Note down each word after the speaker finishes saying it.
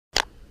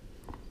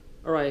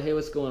Alright, hey,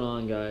 what's going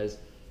on, guys?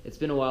 It's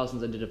been a while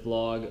since I did a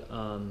vlog.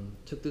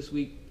 Took this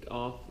week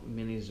off,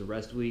 mainly as a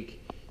rest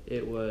week.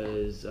 It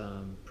was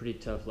pretty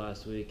tough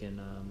last week,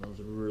 and I was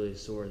really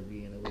sore at the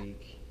beginning of the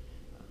week.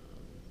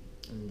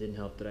 And it didn't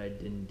help that I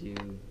didn't do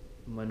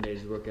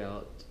Monday's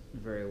workout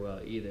very well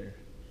either.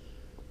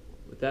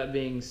 With that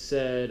being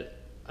said,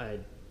 I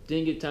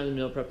didn't get time to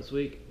meal prep this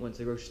week. Went to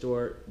the grocery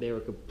store. They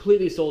were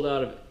completely sold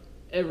out of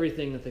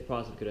everything that they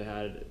possibly could have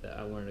had that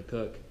I wanted to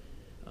cook.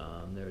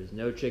 There was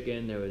no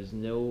chicken. There was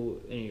no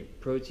any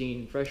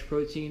protein, fresh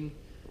protein.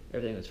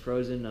 Everything was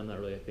frozen. I'm not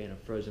really a fan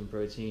of frozen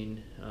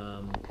protein.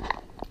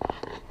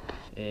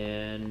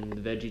 And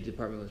the veggie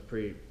department was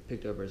pretty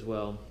picked over as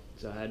well.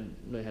 So I hadn't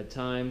really had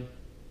time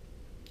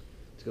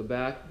to go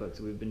back, but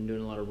so we've been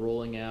doing a lot of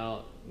rolling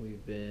out.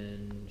 We've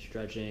been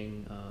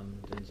stretching,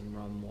 doing some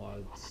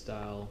ROMWOD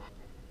style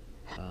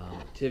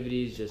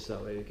activities, just so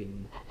that way we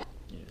can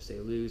stay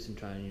loose and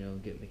try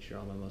and make sure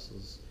all my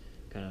muscles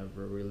kind of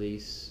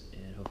release,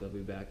 and hopefully I'll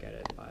be back at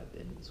it by the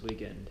end of this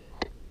weekend.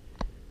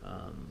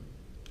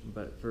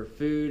 But for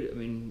food, I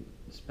mean,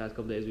 this past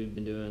couple days we've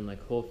been doing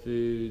like Whole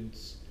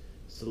Foods,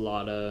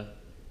 Salada,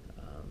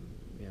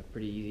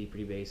 pretty easy,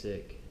 pretty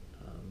basic.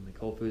 Like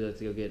Whole Foods, I like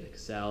to go get like a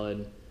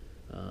salad,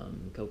 a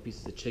couple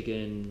pieces of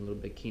chicken, a little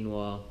bit of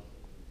quinoa.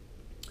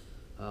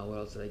 What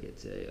else did I get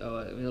today? Oh,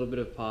 a little bit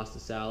of pasta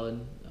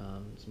salad,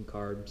 some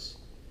carbs,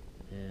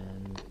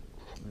 and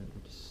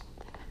just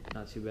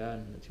not too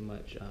bad, not too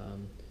much.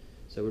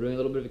 So we're doing a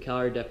little bit of a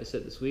calorie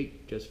deficit this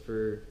week, just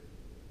for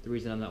the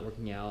reason I'm not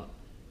working out,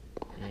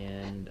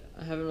 and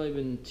I haven't really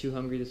been too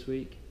hungry this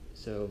week,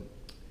 so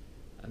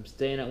I'm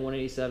staying at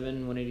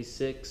 187,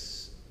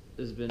 186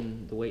 has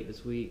been the weight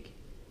this week.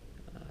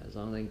 As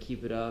long as I can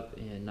keep it up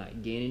and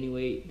not gain any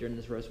weight during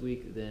this rest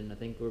week, then I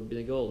think we'll be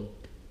the goal.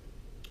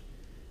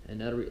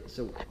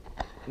 So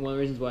one of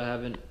the reasons why I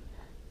haven't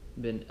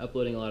been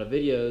uploading a lot of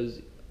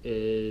videos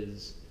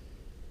is,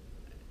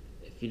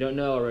 if you don't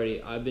know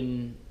already, I've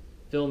been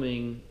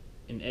filming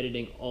and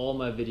editing all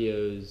my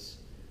videos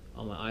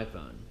on my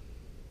iPhone.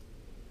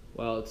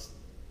 Well, it's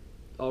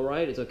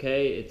alright, it's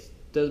okay. It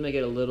does make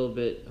it a little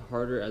bit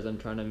harder as I'm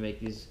trying to make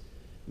these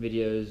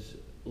videos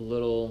a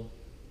little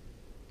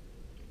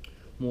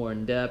more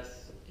in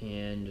depth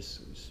and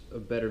just a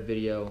better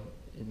video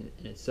in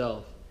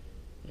itself.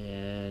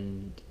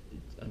 And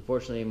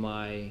unfortunately,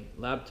 my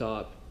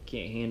laptop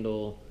can't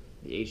handle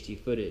the HD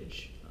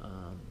footage.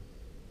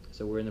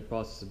 So we're in the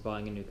process of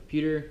buying a new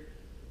computer.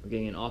 We're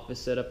getting an office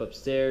set up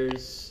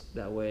upstairs.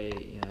 That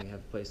way, I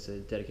have a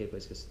dedicated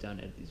place to sit down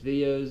and edit these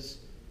videos.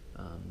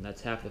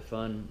 That's half the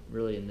fun,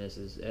 really, in this,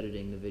 is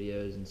editing the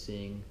videos and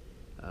seeing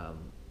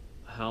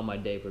how my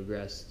day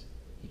progressed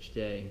each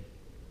day.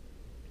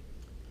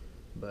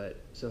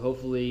 So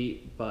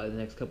hopefully, by the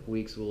next couple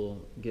weeks, we'll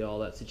get all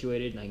that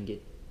situated, and I can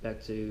get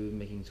back to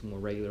making some more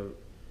regular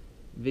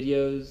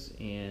videos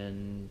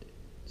and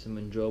some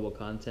enjoyable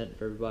content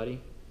for everybody.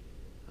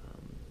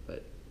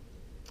 But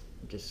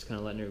just kind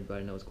of letting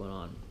everybody know what's going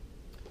on.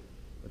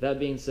 With that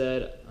being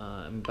said,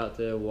 I'm about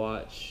to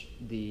watch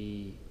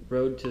the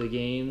Road to the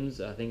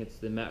Games. I think it's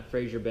the Matt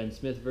Fraser, Ben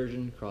Smith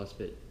version.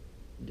 CrossFit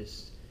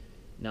just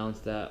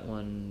announced that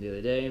one the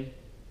other day.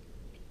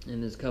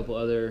 And there's a couple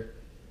other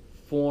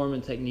form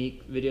and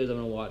technique videos I'm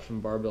going to watch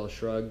from Barbell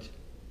Shrugged.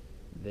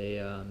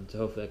 So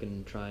hopefully I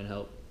can try and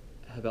help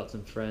out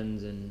some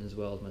friends and as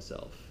well as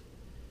myself.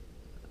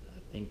 I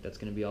think that's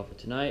going to be all for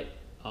tonight.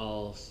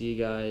 I'll see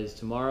you guys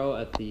tomorrow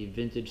at the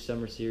Vintage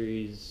Summer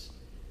Series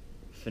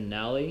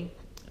finale.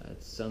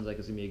 It sounds like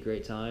it's going to be a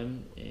great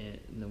time, and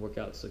the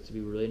workouts look to be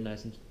really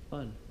nice and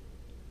fun.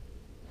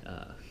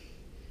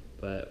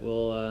 But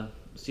we'll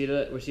see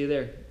you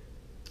there.